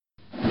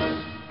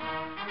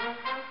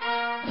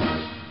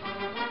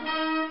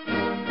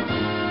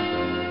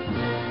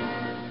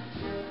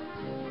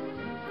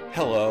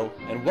Hello,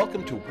 and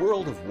welcome to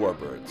World of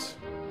Warbirds.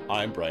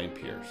 I'm Brian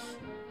Pierce.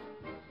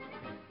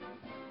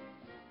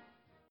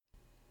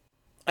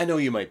 I know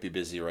you might be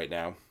busy right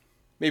now.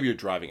 Maybe you're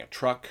driving a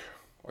truck,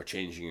 or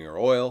changing your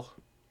oil.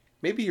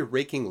 Maybe you're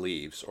raking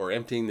leaves, or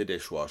emptying the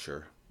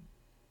dishwasher.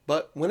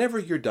 But whenever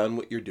you're done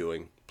what you're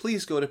doing,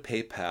 please go to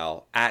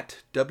PayPal at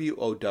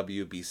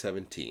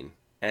WOWB17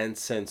 and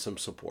send some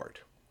support.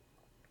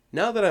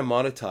 Now that I'm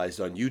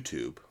monetized on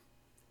YouTube,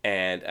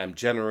 and I'm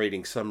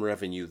generating some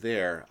revenue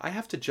there, I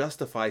have to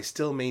justify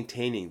still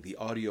maintaining the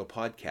audio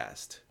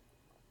podcast.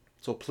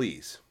 So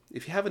please,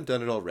 if you haven't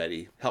done it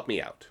already, help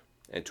me out.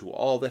 And to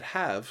all that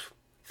have,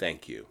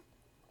 thank you.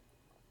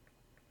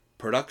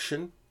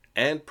 Production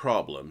and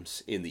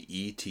problems in the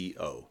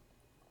ETO.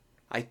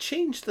 I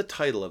changed the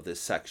title of this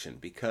section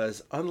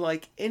because,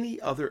 unlike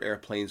any other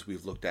airplanes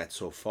we've looked at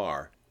so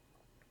far,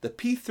 the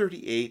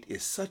P-38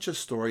 is such a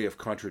story of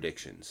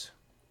contradictions.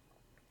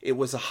 It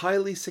was a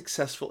highly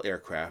successful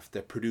aircraft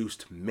that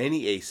produced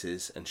many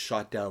aces and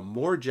shot down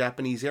more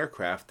Japanese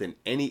aircraft than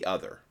any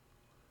other.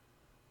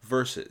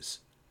 Versus,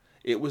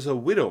 it was a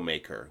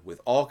widowmaker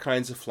with all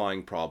kinds of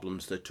flying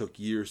problems that took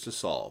years to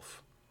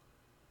solve.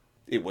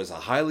 It was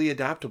a highly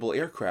adaptable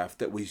aircraft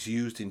that was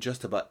used in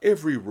just about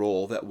every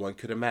role that one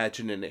could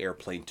imagine an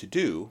airplane to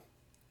do.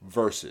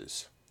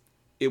 Versus,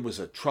 it was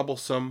a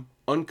troublesome,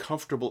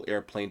 uncomfortable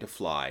airplane to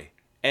fly,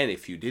 and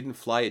if you didn't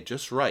fly it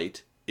just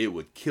right, it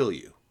would kill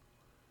you.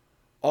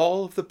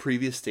 All of the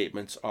previous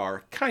statements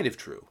are kind of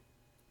true,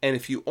 and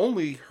if you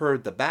only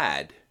heard the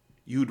bad,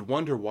 you'd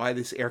wonder why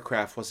this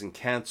aircraft wasn't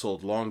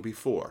canceled long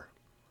before.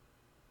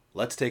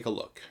 Let's take a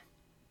look.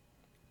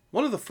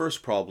 One of the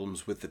first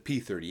problems with the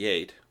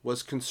P-38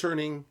 was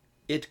concerning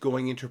it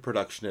going into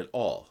production at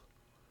all.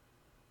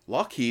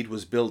 Lockheed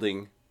was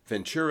building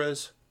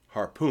Venturas,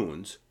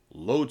 Harpoons,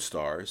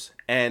 Lodestars,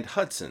 and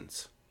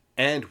Hudsons,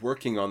 and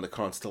working on the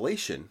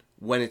Constellation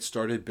when it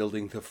started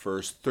building the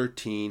first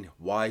 13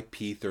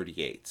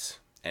 YP-38s,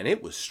 and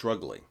it was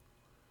struggling.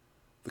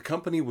 The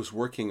company was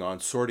working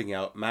on sorting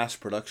out mass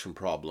production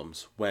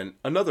problems when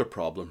another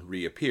problem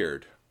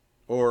reappeared,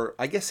 or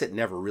I guess it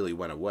never really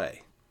went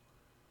away.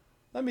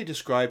 Let me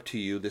describe to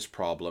you this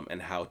problem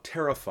and how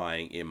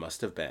terrifying it must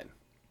have been.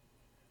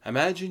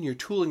 Imagine you're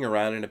tooling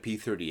around in a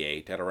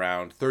P-38 at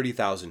around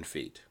 30,000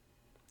 feet.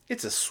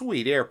 It's a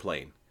sweet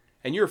airplane,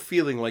 and you're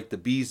feeling like the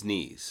bee's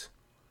knees.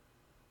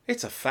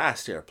 It's a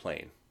fast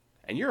airplane,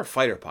 and you're a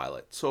fighter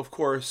pilot, so of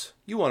course,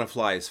 you want to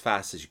fly as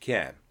fast as you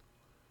can.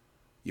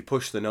 You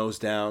push the nose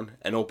down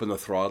and open the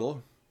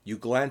throttle. You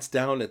glance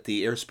down at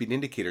the airspeed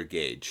indicator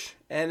gauge,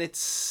 and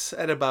it's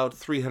at about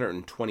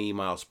 320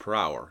 miles per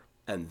hour,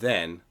 and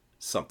then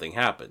something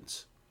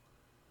happens.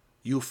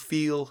 You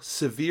feel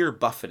severe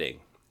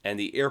buffeting, and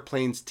the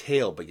airplane's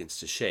tail begins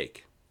to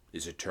shake.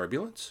 Is it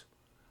turbulence?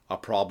 A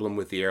problem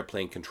with the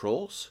airplane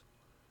controls?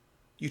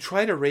 You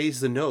try to raise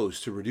the nose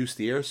to reduce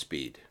the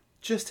airspeed,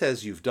 just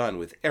as you've done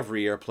with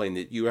every airplane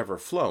that you ever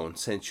flown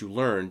since you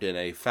learned in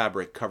a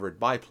fabric-covered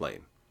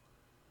biplane.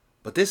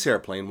 But this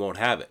airplane won't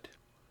have it.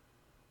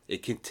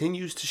 It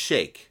continues to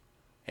shake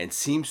and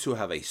seems to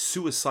have a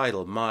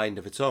suicidal mind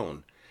of its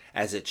own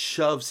as it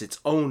shoves its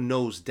own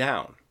nose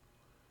down.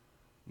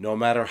 No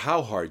matter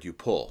how hard you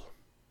pull,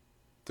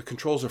 the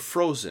controls are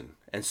frozen,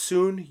 and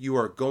soon you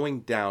are going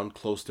down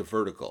close to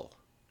vertical.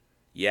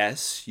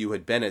 Yes, you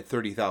had been at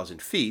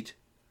 30,000 feet,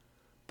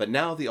 but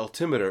now the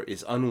altimeter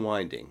is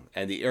unwinding,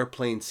 and the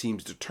airplane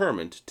seems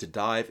determined to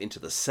dive into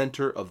the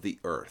center of the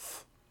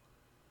earth.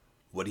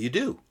 What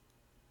do?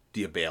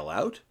 Do you bail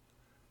out?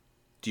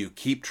 Do you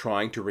keep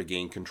trying to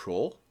regain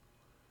control?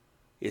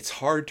 It's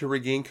hard to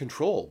regain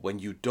control when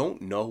you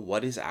don't know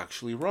what is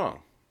actually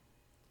wrong.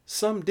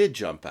 Some did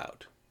jump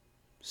out.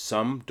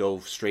 Some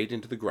dove straight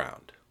into the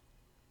ground.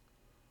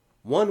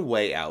 One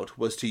way out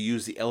was to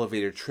use the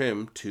elevator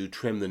trim to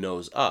trim the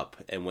nose up,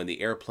 and when the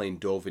airplane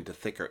dove into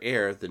thicker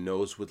air, the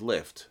nose would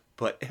lift,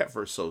 but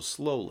ever so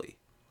slowly.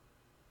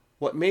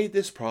 What made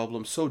this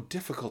problem so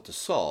difficult to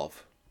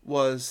solve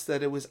was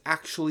that it was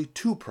actually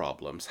two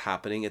problems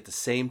happening at the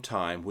same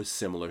time with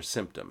similar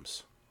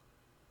symptoms.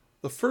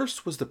 The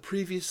first was the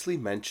previously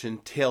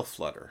mentioned tail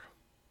flutter.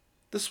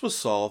 This was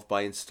solved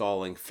by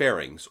installing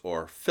fairings,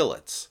 or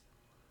fillets,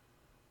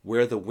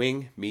 where the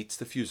wing meets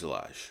the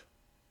fuselage.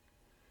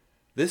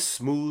 This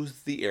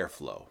smoothed the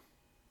airflow.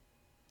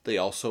 They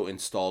also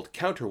installed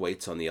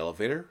counterweights on the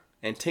elevator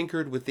and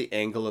tinkered with the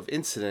angle of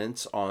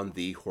incidence on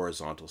the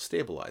horizontal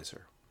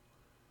stabilizer.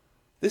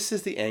 This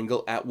is the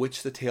angle at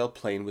which the tail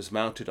plane was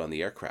mounted on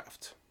the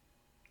aircraft.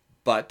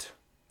 But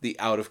the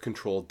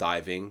out-of-control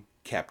diving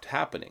kept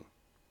happening.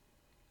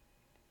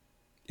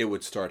 It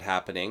would start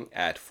happening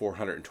at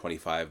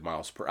 425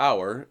 miles per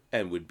hour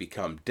and would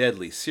become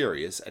deadly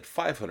serious at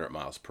 500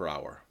 miles per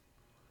hour.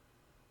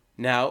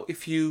 Now,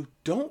 if you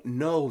don't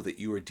know that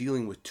you are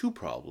dealing with two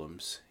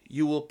problems,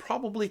 you will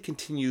probably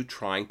continue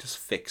trying to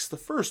fix the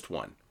first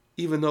one,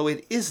 even though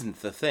it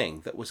isn't the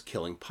thing that was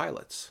killing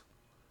pilots.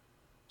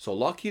 So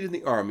Lockheed and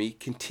the Army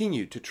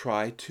continued to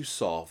try to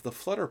solve the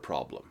flutter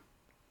problem.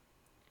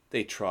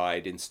 They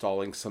tried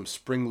installing some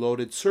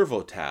spring-loaded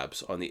servo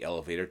tabs on the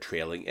elevator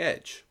trailing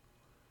edge.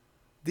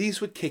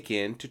 These would kick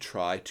in to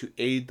try to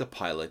aid the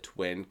pilot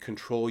when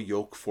control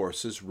yoke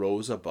forces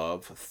rose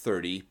above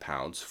 30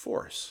 pounds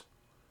force.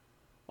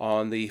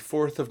 On the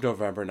 4th of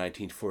November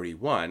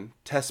 1941,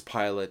 test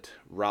pilot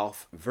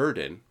Ralph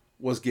Verdon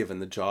was given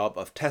the job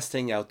of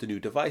testing out the new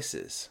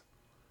devices.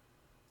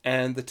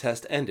 And the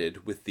test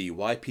ended with the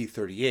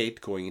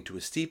YP-38 going into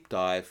a steep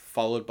dive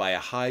followed by a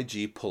high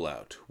G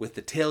pullout, with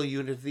the tail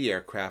unit of the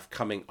aircraft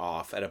coming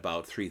off at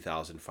about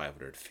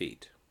 3,500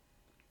 feet.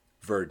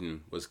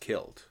 Verdon was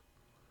killed.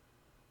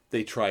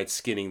 They tried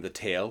skinning the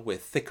tail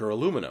with thicker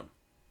aluminum.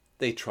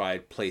 They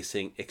tried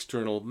placing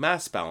external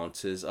mass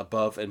balances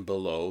above and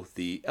below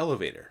the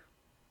elevator.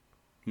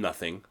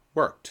 Nothing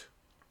worked.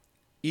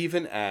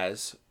 Even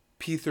as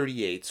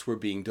P-38s were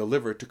being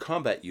delivered to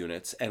combat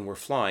units and were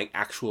flying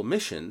actual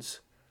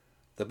missions,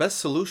 the best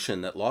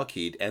solution that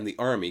Lockheed and the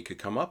Army could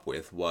come up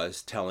with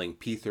was telling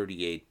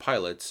P-38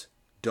 pilots,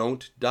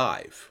 "Don't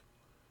dive."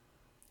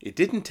 It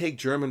didn't take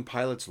German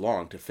pilots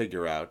long to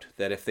figure out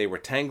that if they were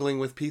tangling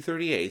with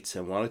P-38s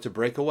and wanted to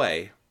break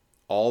away,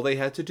 all they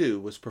had to do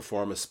was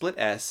perform a split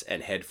S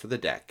and head for the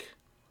deck.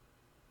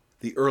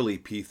 The early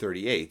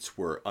P-38s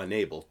were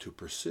unable to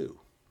pursue.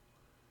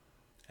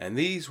 And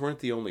these weren't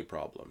the only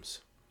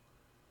problems.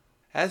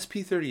 As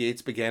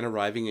P-38s began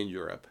arriving in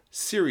Europe,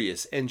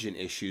 serious engine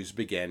issues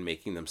began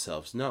making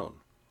themselves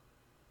known.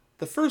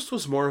 The first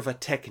was more of a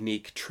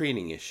technique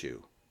training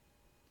issue.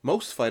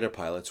 Most fighter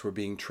pilots were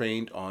being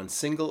trained on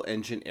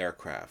single-engine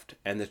aircraft,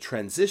 and the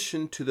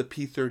transition to the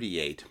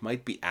P-38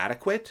 might be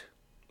adequate,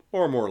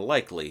 or more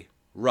likely,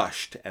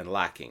 rushed and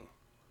lacking.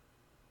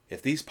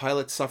 If these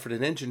pilots suffered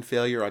an engine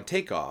failure on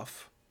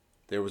takeoff,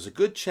 there was a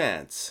good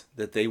chance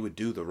that they would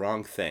do the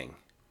wrong thing.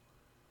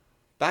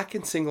 Back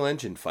in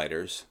single-engine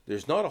fighters,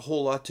 there's not a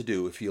whole lot to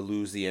do if you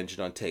lose the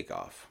engine on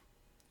takeoff.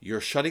 You're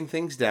shutting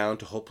things down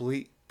to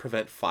hopefully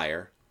prevent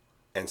fire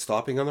and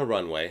stopping on the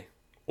runway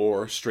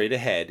or straight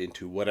ahead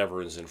into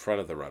whatever is in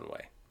front of the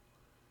runway.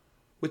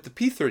 With the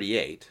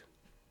P-38,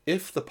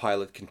 if the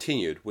pilot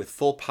continued with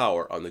full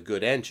power on the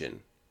good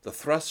engine, the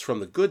thrust from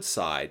the good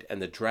side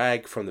and the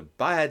drag from the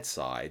bad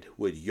side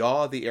would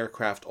yaw the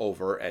aircraft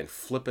over and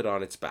flip it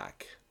on its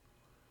back.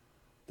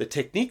 The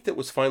technique that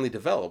was finally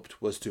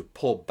developed was to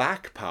pull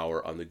back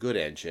power on the good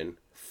engine,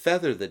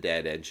 feather the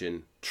dead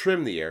engine,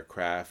 trim the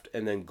aircraft,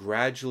 and then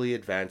gradually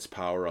advance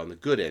power on the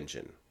good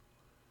engine.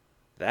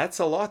 That's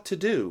a lot to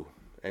do,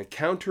 and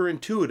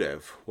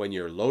counterintuitive when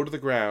you're low to the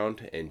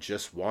ground and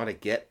just want to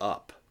get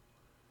up.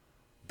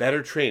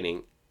 Better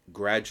training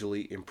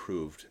gradually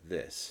improved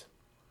this.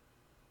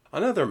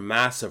 Another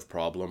massive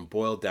problem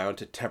boiled down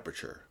to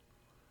temperature.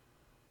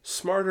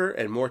 Smarter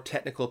and more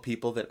technical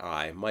people than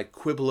I might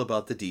quibble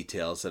about the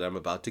details that I'm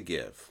about to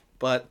give,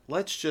 but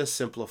let's just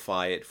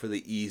simplify it for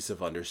the ease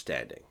of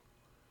understanding.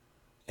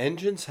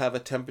 Engines have a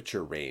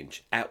temperature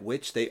range at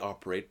which they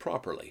operate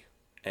properly,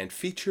 and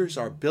features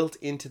are built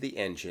into the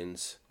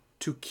engines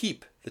to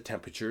keep the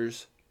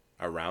temperatures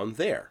around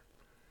there.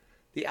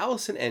 The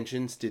Allison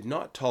engines did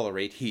not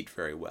tolerate heat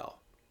very well.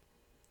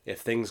 If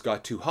things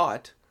got too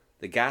hot,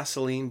 the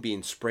gasoline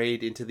being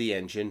sprayed into the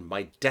engine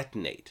might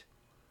detonate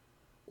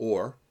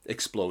or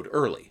explode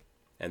early,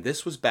 and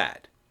this was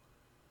bad.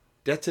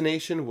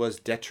 Detonation was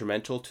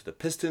detrimental to the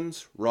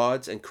pistons,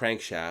 rods, and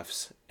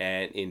crankshafts,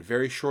 and in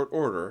very short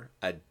order,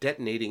 a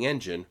detonating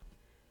engine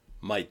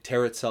might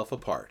tear itself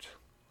apart.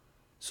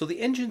 So the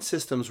engine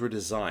systems were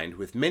designed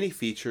with many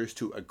features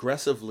to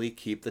aggressively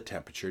keep the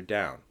temperature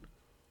down.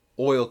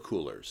 Oil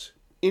coolers,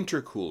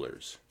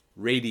 intercoolers,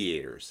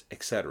 radiators,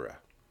 etc.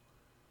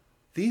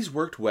 These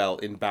worked well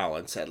in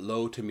balance at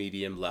low to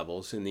medium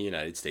levels in the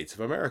United States of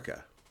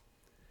America.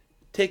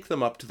 Take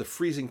them up to the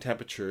freezing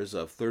temperatures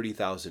of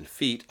 30,000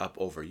 feet up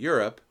over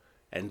Europe,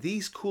 and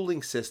these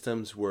cooling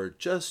systems were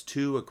just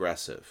too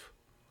aggressive.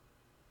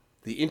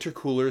 The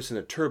intercoolers in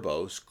the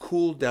turbos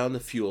cooled down the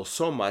fuel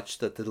so much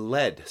that the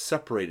lead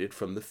separated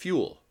from the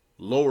fuel,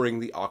 lowering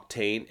the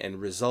octane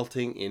and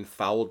resulting in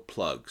fouled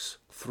plugs,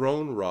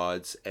 thrown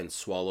rods, and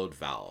swallowed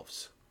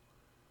valves.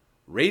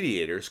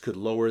 Radiators could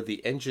lower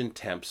the engine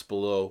temps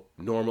below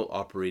normal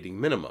operating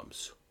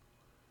minimums.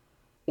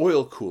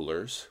 Oil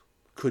coolers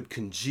could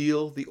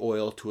congeal the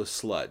oil to a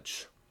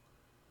sludge.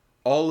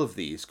 All of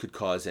these could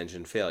cause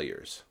engine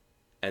failures,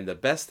 and the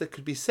best that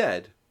could be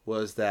said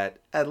was that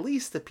at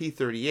least the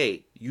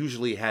P-38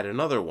 usually had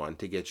another one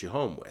to get you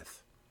home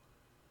with.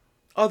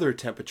 Other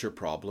temperature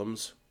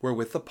problems were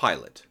with the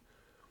pilot,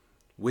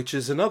 which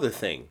is another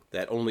thing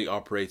that only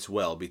operates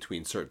well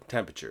between certain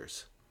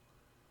temperatures.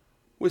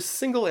 With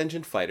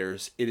single-engine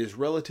fighters, it is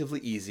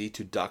relatively easy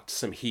to duct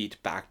some heat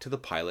back to the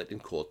pilot in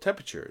cold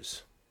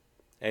temperatures,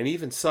 and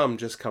even some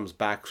just comes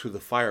back through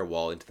the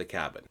firewall into the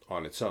cabin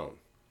on its own.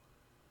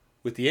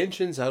 With the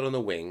engines out on the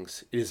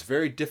wings, it is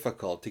very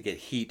difficult to get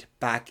heat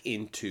back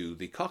into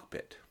the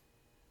cockpit.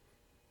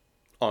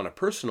 On a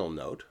personal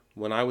note,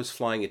 when I was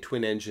flying a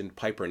twin-engine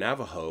Piper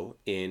Navajo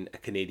in a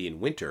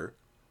Canadian winter,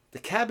 The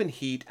cabin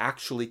heat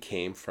actually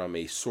came from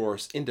a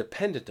source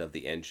independent of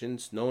the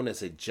engines known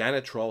as a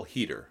Janitrol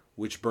heater,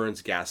 which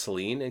burns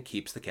gasoline and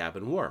keeps the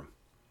cabin warm.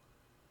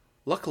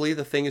 Luckily,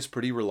 the thing is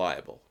pretty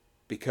reliable,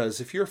 because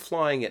if you're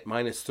flying at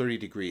minus 30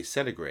 degrees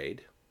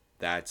centigrade,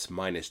 that's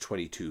minus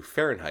 22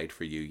 Fahrenheit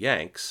for you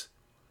Yanks,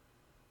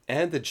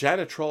 and the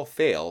Janitrol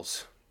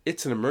fails,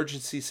 it's an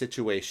emergency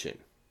situation.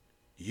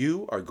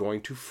 You are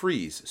going to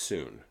freeze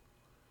soon.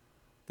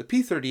 The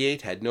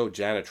P-38 had no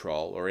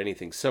Janitrol or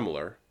anything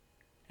similar,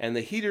 and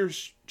the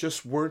heaters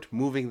just weren't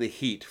moving the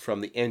heat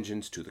from the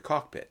engines to the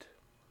cockpit.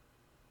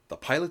 The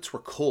pilots were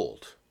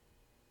cold,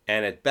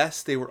 and at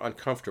best they were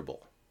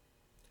uncomfortable.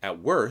 At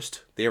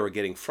worst, they were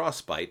getting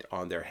frostbite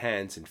on their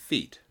hands and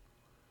feet.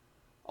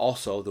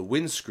 Also, the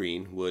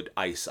windscreen would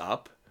ice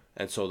up,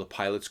 and so the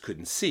pilots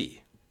couldn't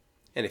see.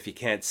 And if you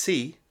can't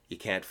see, you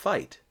can't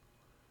fight.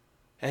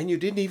 And you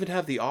didn't even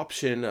have the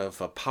option of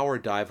a power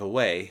dive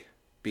away,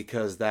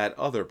 because that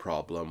other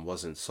problem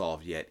wasn't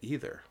solved yet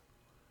either.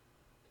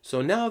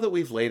 So now that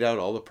we've laid out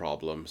all the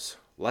problems,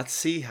 let's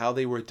see how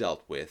they were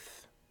dealt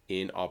with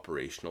in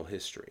operational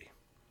history.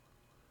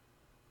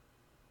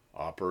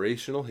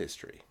 Operational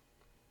history.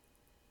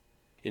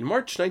 In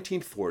March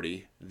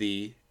 1940,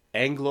 the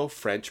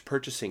Anglo-French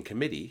Purchasing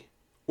Committee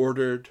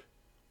ordered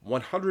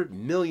 $100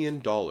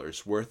 million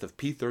worth of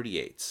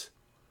P-38s,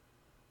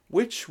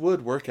 which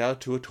would work out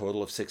to a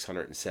total of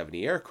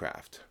 670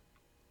 aircraft.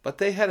 But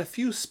they had a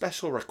few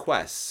special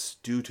requests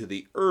due to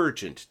the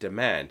urgent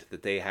demand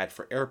that they had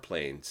for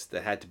airplanes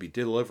that had to be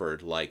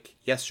delivered like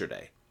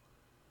yesterday.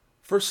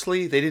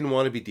 Firstly, they didn't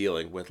want to be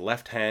dealing with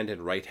left-hand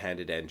and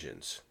right-handed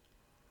engines.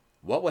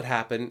 What would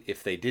happen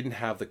if they didn't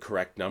have the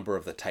correct number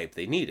of the type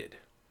they needed?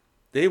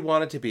 They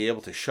wanted to be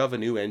able to shove a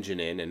new engine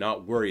in and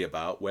not worry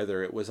about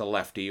whether it was a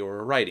lefty or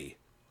a righty.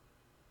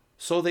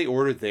 So they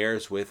ordered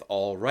theirs with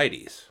all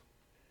righties.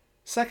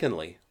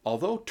 Secondly,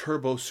 although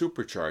turbo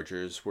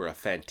superchargers were a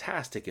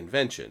fantastic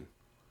invention,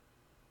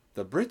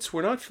 the Brits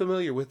were not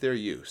familiar with their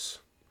use.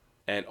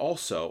 And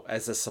also,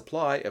 as the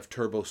supply of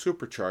turbo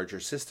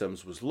supercharger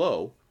systems was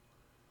low,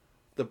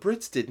 the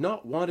Brits did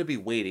not want to be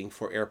waiting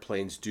for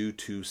airplanes due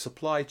to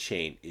supply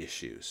chain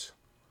issues.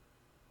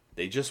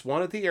 They just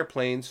wanted the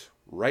airplanes,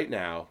 right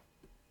now,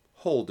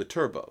 hold the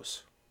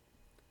turbos.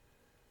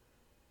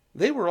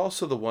 They were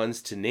also the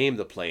ones to name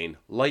the plane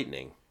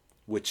Lightning,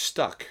 which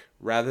stuck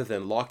rather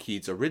than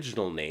Lockheed's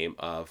original name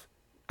of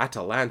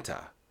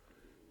Atalanta,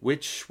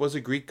 which was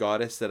a Greek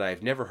goddess that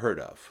I've never heard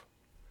of.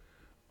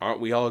 Aren't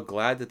we all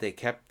glad that they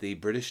kept the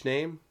British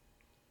name?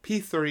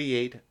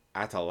 P-38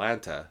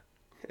 Atalanta,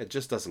 it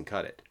just doesn't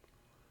cut it.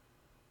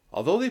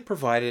 Although they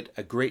provided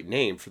a great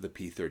name for the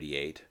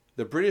P-38,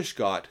 the British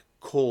got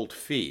cold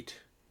feet,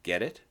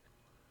 get it?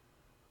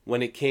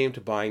 When it came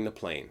to buying the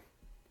plane.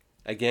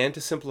 Again,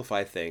 to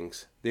simplify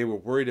things, they were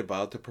worried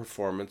about the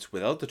performance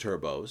without the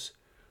turbos,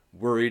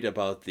 worried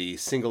about the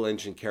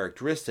single-engine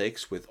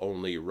characteristics with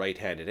only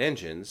right-handed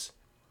engines,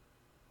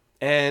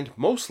 and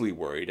mostly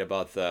worried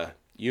about the,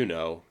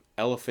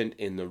 elephant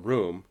in the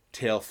room,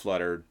 tail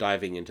flutter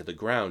diving into the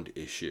ground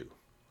issue.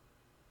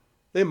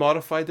 They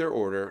modified their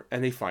order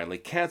and they finally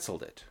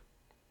canceled it.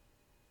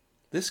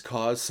 This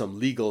caused some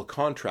legal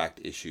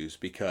contract issues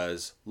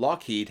because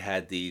Lockheed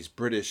had these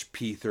British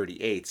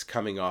P-38s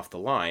coming off the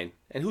line,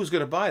 and who's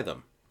going to buy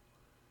them?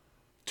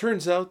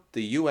 Turns out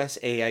the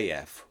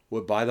USAAF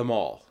would buy them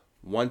all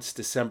once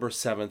December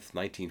 7th,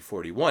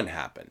 1941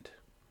 happened.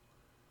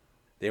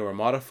 They were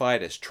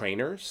modified as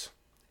trainers,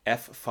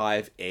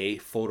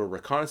 F-5A photo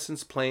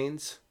reconnaissance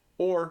planes,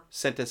 or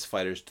sent as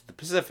fighters to the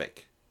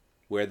Pacific,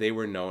 where they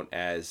were known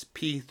as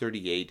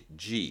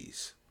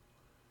P-38Gs.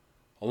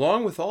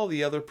 Along with all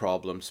the other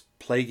problems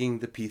plaguing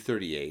the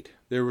P-38,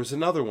 there was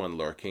another one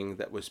lurking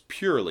that was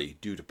purely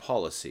due to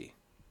policy.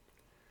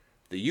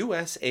 The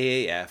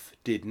USAAF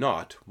did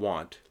not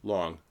want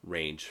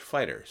long-range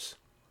fighters.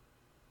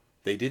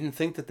 They didn't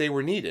think that they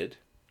were needed,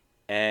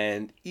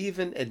 and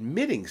even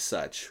admitting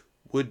such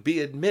would be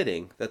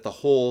admitting that the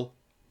whole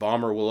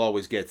bomber will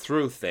always get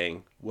through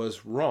thing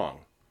was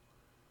wrong.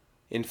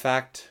 In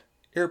fact,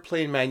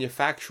 airplane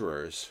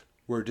manufacturers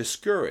were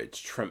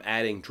discouraged from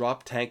adding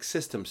drop tank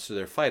systems to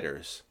their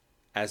fighters,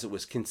 as it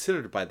was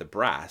considered by the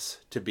brass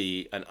to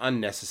be an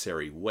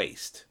unnecessary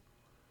waste.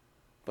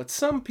 But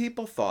some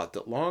people thought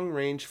that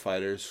long-range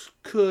fighters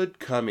could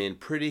come in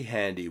pretty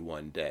handy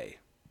one day,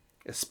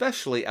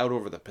 especially out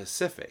over the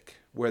Pacific,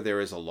 where there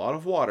is a lot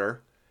of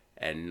water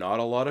and not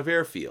a lot of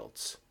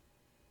airfields.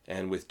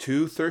 And with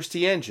two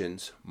thirsty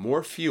engines,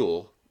 more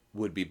fuel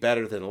would be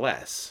better than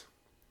less.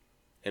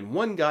 And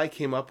one guy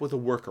came up with a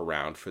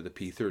workaround for the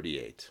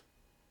P-38.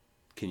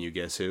 Can you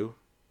guess who?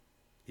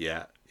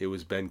 Yeah, it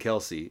was Ben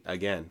Kelsey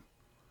again.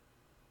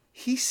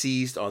 He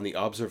seized on the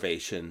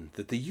observation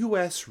that the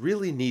U.S.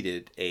 really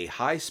needed a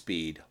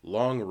high-speed,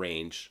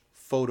 long-range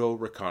photo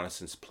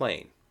reconnaissance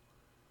plane.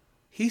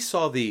 He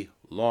saw the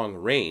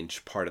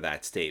long-range part of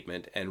that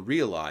statement and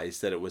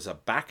realized that it was a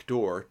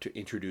backdoor to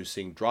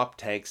introducing drop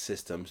tank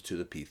systems to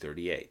the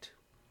P-38.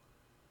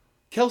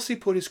 Kelsey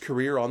put his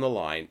career on the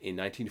line in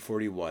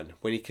 1941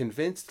 when he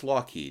convinced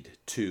Lockheed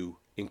to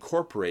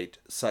incorporate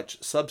such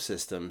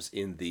subsystems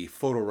in the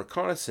photo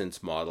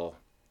reconnaissance model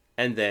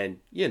and then,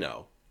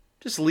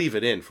 just leave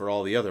it in for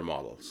all the other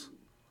models.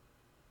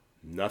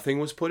 Nothing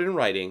was put in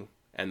writing,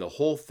 and the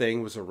whole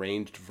thing was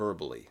arranged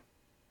verbally.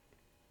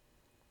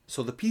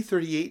 So the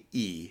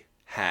P-38E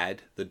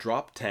had the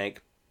drop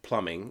tank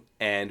plumbing,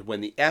 and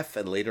when the F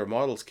and later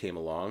models came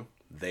along,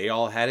 they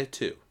all had it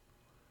too.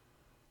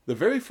 The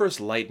very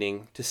first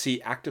Lightning to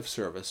see active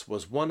service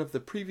was one of the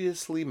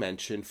previously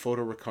mentioned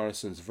photo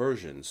reconnaissance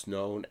versions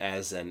known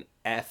as an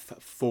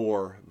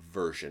F4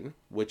 version,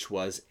 which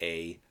was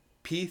a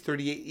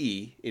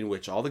P-38E in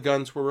which all the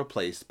guns were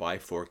replaced by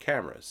 4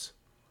 cameras.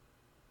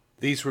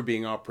 These were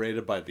being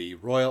operated by the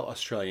Royal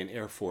Australian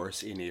Air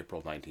Force in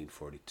April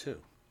 1942.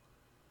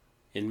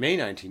 In May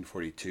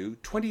 1942,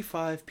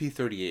 25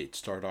 P-38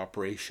 started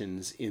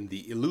operations in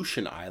the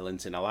Aleutian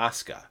Islands in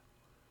Alaska,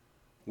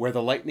 where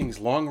the Lightning's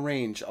long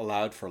range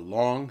allowed for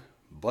long,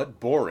 but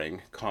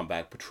boring,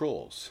 combat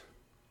patrols.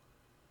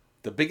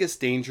 The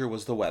biggest danger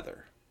was the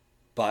weather,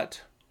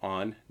 but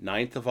on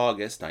 9th of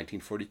August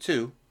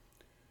 1942,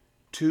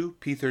 2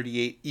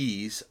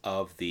 P-38Es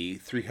of the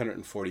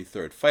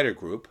 343rd Fighter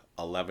Group,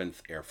 11th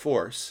Air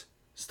Force,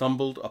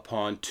 stumbled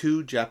upon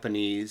 2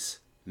 Japanese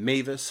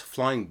Mavis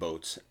flying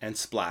boats and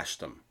splashed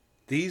them.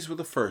 These were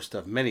the first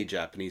of many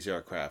Japanese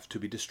aircraft to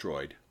be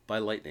destroyed by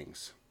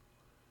Lightnings.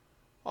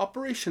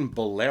 Operation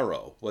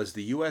Bolero was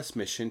the U.S.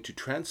 mission to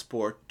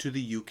transport to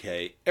the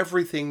UK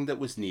everything that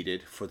was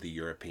needed for the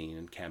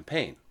European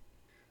campaign.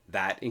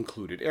 That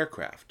included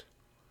aircraft.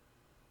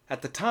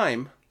 At the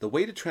time, the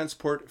way to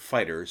transport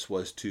fighters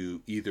was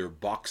to either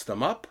box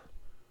them up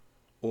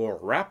or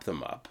wrap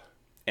them up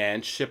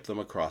and ship them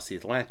across the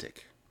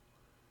Atlantic,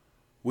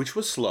 which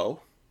was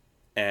slow,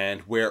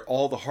 and where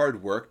all the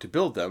hard work to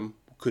build them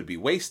could be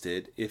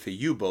wasted if a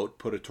U-boat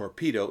put a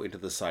torpedo into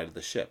the side of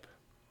the ship.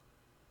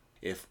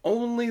 If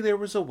only there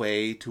was a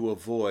way to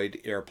avoid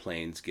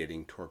airplanes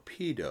getting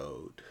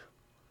torpedoed.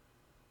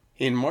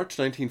 In March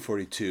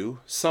 1942,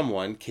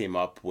 someone came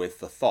up with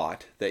the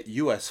thought that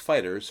U.S.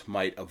 fighters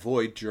might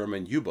avoid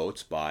German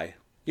U-boats by,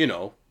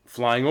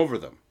 flying over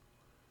them.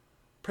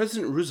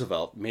 President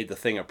Roosevelt made the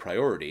thing a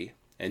priority,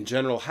 and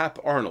General Hap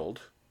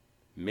Arnold,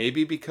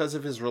 maybe because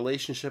of his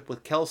relationship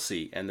with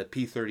Kelsey and the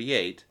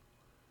P-38,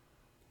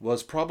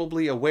 was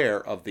probably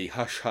aware of the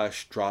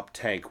hush-hush drop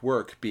tank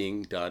work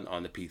being done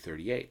on the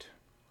P-38.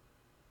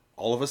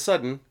 All of a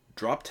sudden,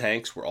 drop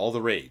tanks were all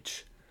the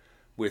rage,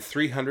 with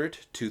 300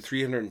 to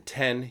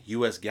 310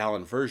 US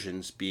gallon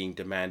versions being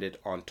demanded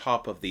on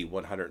top of the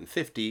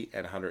 150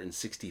 and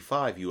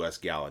 165 US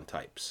gallon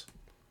types.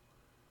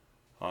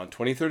 On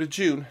 23rd of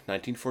June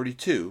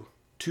 1942,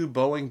 2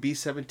 Boeing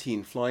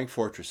B-17 Flying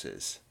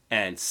Fortresses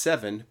and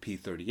 7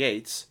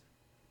 P-38s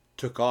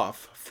took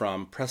off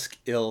from Presque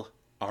Isle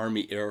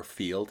Army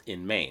Airfield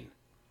in Maine.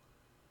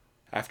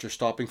 After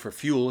stopping for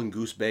fuel in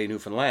Goose Bay,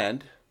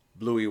 Newfoundland,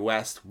 Bluey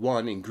West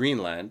 1 in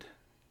Greenland,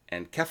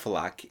 and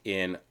Keflavik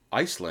in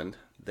Iceland,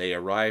 they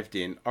arrived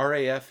in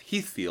RAF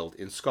Heathfield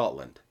in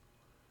Scotland.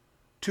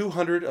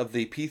 200 of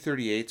the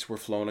P-38s were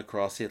flown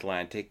across the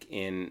Atlantic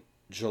in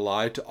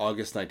July to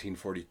August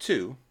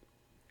 1942,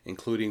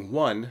 including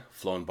one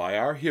flown by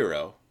our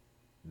hero,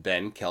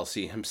 Ben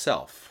Kelsey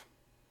himself,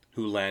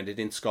 who landed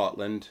in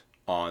Scotland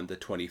on the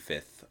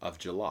 25th of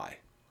July.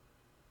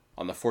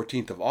 On the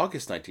 14th of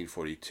August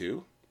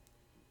 1942,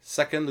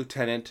 2nd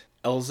Lieutenant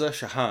Elza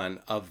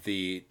Shahan of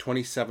the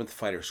 27th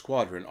Fighter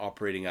Squadron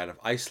operating out of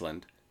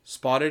Iceland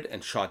spotted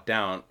and shot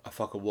down a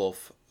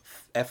Focke-Wulf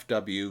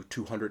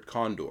FW-200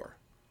 Condor.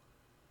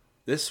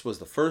 This was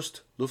the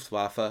first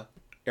Luftwaffe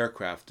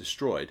aircraft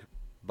destroyed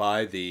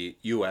by the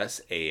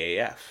US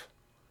AAF.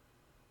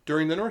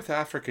 During the North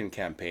African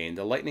campaign,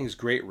 the Lightning's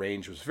great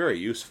range was very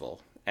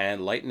useful,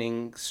 and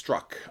Lightning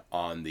struck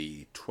on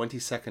the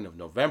 22nd of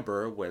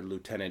November when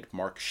Lieutenant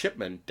Mark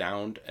Shipman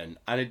downed an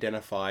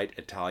unidentified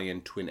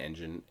Italian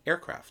twin-engine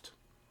aircraft.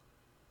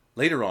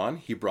 Later on,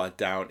 he brought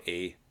down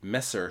a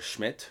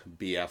Messerschmitt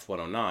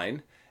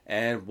Bf-109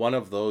 and one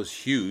of those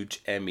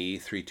huge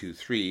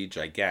Me-323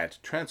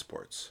 Gigant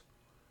transports.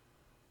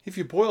 If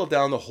you boil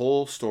down the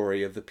whole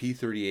story of the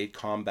P-38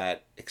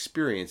 combat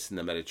experience in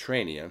the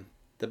Mediterranean,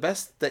 the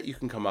best that you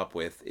can come up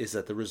with is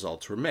that the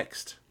results were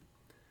mixed.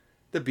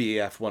 The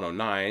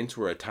Bf-109s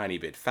were a tiny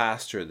bit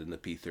faster than the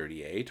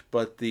P-38,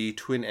 but the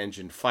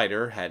twin-engine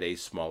fighter had a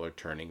smaller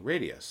turning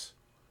radius.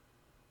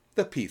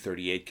 The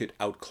P-38 could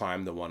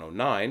outclimb the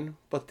 109,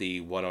 but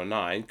the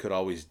 109 could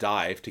always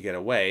dive to get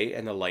away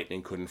and the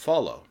Lightning couldn't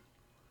follow.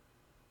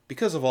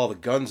 Because of all the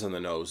guns on the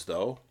nose,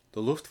 though,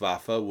 the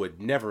Luftwaffe would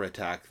never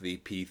attack the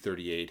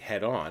P-38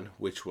 head-on,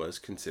 which was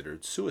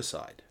considered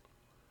suicide.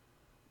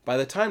 By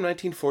the time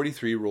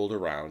 1943 rolled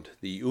around,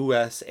 the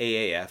US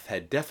AAF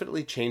had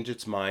definitely changed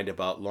its mind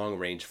about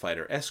long-range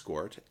fighter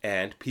escort,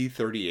 and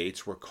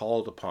P-38s were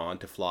called upon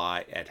to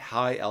fly at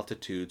high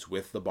altitudes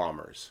with the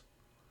bombers.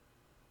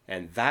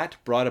 And that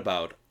brought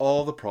about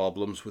all the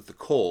problems with the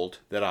cold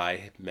that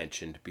I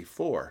mentioned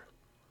before.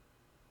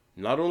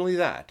 Not only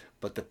that,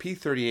 but the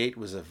P-38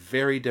 was a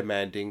very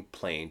demanding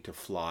plane to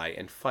fly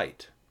and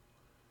fight.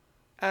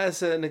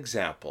 As an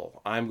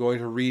example, I'm going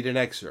to read an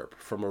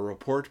excerpt from a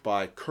report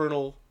by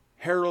Colonel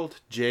Harold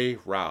J.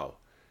 Rao,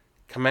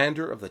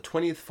 commander of the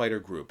 20th Fighter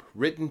Group,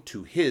 written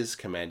to his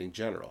commanding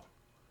general.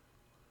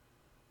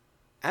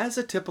 As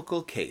a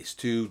typical case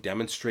to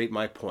demonstrate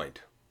my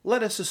point,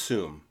 let us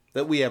assume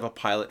that we have a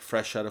pilot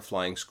fresh out of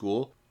flying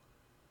school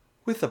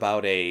with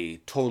about a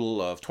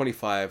total of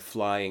 25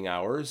 flying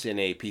hours in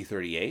a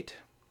P-38,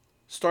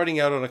 starting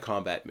out on a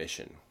combat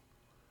mission.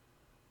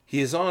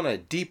 He is on a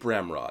deep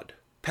ramrod,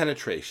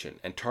 penetration,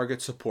 and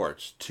target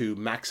support to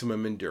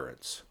maximum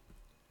endurance.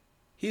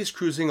 He is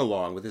cruising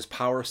along with his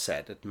power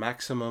set at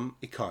maximum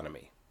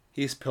economy.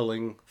 He is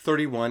pilling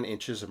 31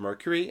 inches of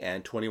mercury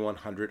and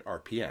 2100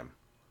 RPM.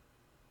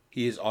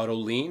 He is auto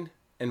lean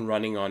and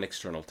running on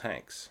external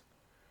tanks.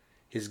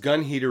 His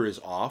gun heater is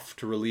off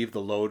to relieve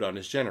the load on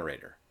his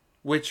generator,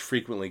 which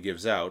frequently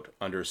gives out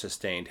under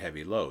sustained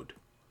heavy load.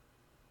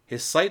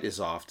 His sight is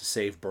off to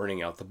save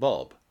burning out the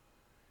bulb.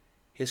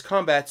 His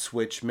combat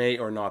switch may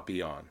or not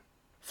be on.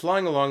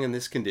 Flying along in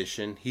this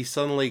condition, he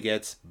suddenly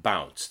gets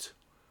bounced.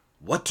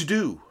 What to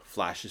do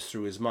flashes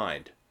through his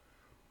mind.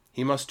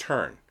 He must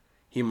turn.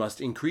 He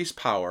must increase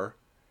power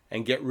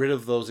and get rid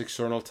of those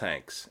external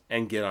tanks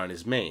and get on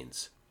his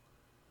mains.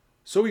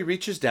 So he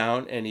reaches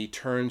down and he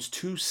turns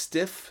two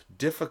stiff,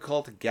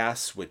 difficult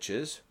gas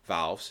switches,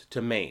 valves,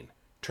 to main,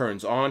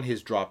 turns on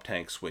his drop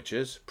tank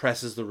switches,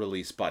 presses the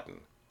release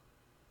button,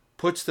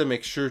 puts the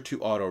mixture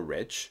to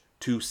auto-rich,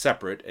 two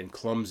separate and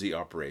clumsy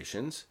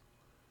operations,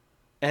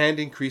 and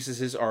increases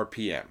his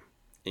RPM,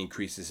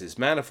 increases his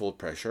manifold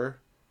pressure,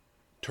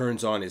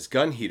 turns on his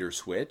gun heater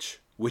switch,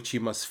 which he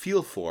must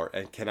feel for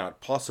and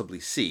cannot possibly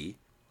see,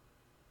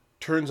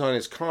 turns on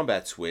his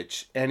combat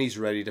switch, and he's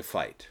ready to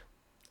fight.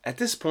 At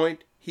this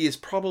point, he has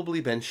probably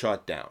been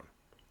shot down,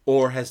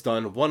 or has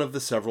done one of the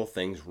several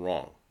things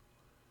wrong.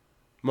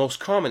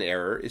 Most common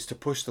error is to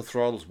push the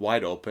throttles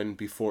wide open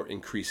before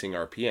increasing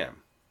RPM.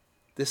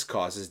 This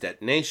causes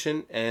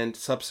detonation and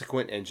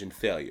subsequent engine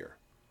failure.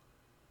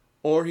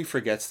 Or he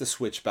forgets to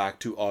switch back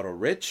to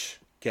auto-rich,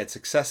 gets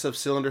excessive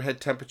cylinder head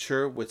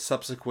temperature with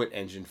subsequent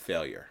engine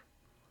failure.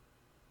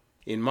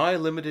 In my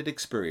limited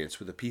experience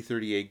with the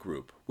P-38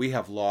 group, we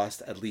have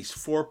lost at least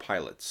 4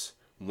 pilots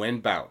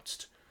when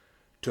bounced,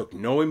 took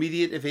no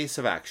immediate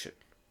evasive action.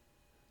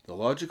 The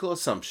logical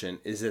assumption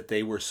is that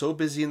they were so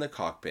busy in the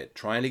cockpit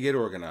trying to get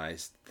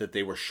organized that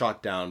they were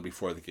shot down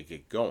before they could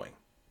get going.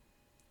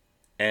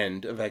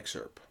 End of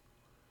excerpt.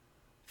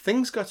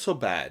 Things got so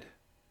bad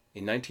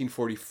in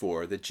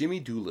 1944 that Jimmy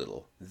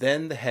Doolittle,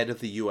 then the head of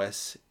the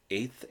U.S.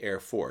 8th Air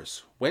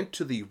Force, went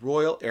to the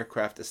Royal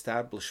Aircraft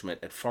Establishment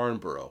at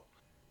Farnborough,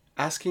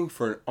 asking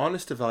for an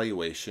honest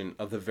evaluation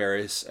of the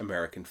various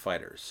American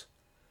fighters.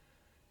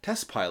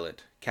 Test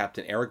pilot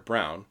Captain Eric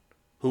Brown,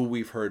 who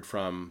we've heard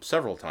from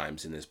several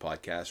times in this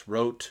podcast,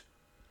 wrote,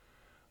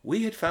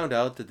 "We had found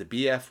out that the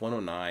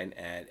BF-109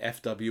 and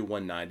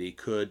FW-190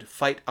 could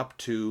fight up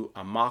to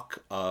a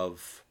Mach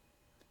of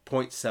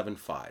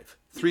 0.75,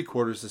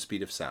 3/4 the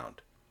speed of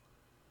sound.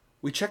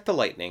 We checked the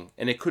Lightning,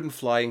 and it couldn't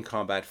fly in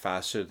combat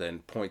faster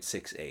than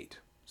 0.68,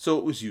 so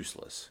it was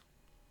useless.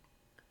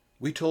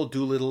 We told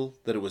Doolittle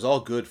that it was all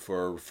good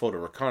for photo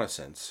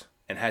reconnaissance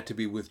and had to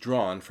be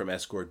withdrawn from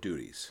escort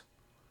duties.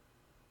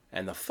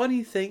 And the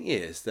funny thing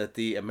is that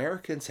the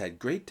Americans had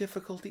great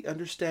difficulty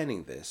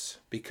understanding this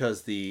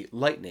because the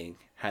Lightning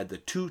had the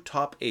 2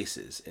 top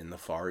aces in the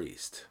Far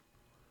East."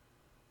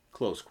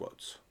 Close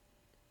quotes.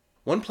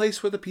 One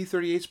place where the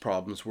P-38's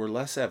problems were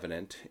less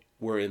evident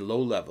were in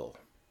low level.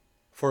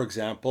 For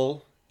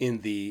example,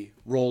 in the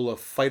role of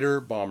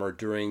fighter-bomber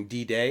during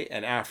D-Day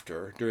and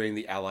after, during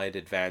the Allied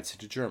advance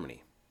into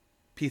Germany.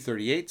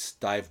 P-38s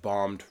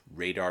dive-bombed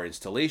radar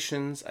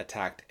installations,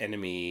 attacked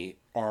enemy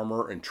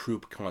armor and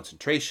troop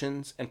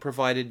concentrations, and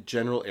provided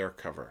general air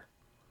cover.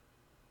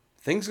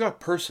 Things got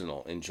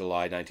personal in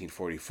July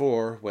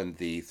 1944 when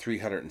the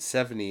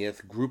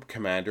 370th Group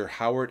Commander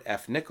Howard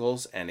F.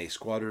 Nichols and a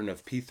squadron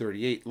of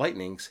P-38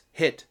 Lightnings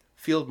hit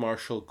Field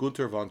Marshal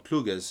Gunther von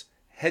Kluge's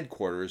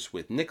headquarters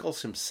with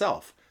Nichols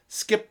himself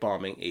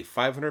skip-bombing a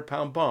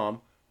 500-pound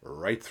bomb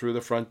right through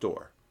the front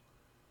door.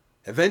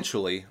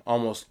 Eventually,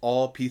 almost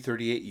all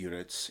P-38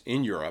 units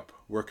in Europe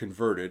were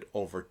converted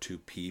over to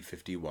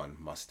P-51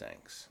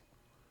 Mustangs.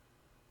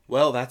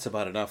 Well, that's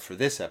about enough for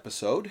this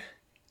episode.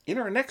 In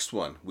our next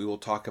one, we will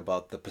talk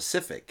about the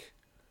Pacific,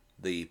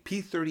 the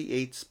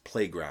P-38's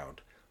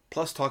playground,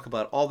 plus talk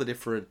about all the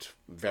different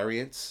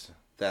variants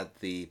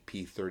that the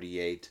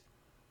P-38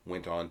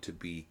 went on to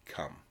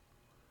become.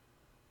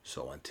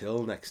 So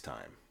until next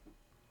time.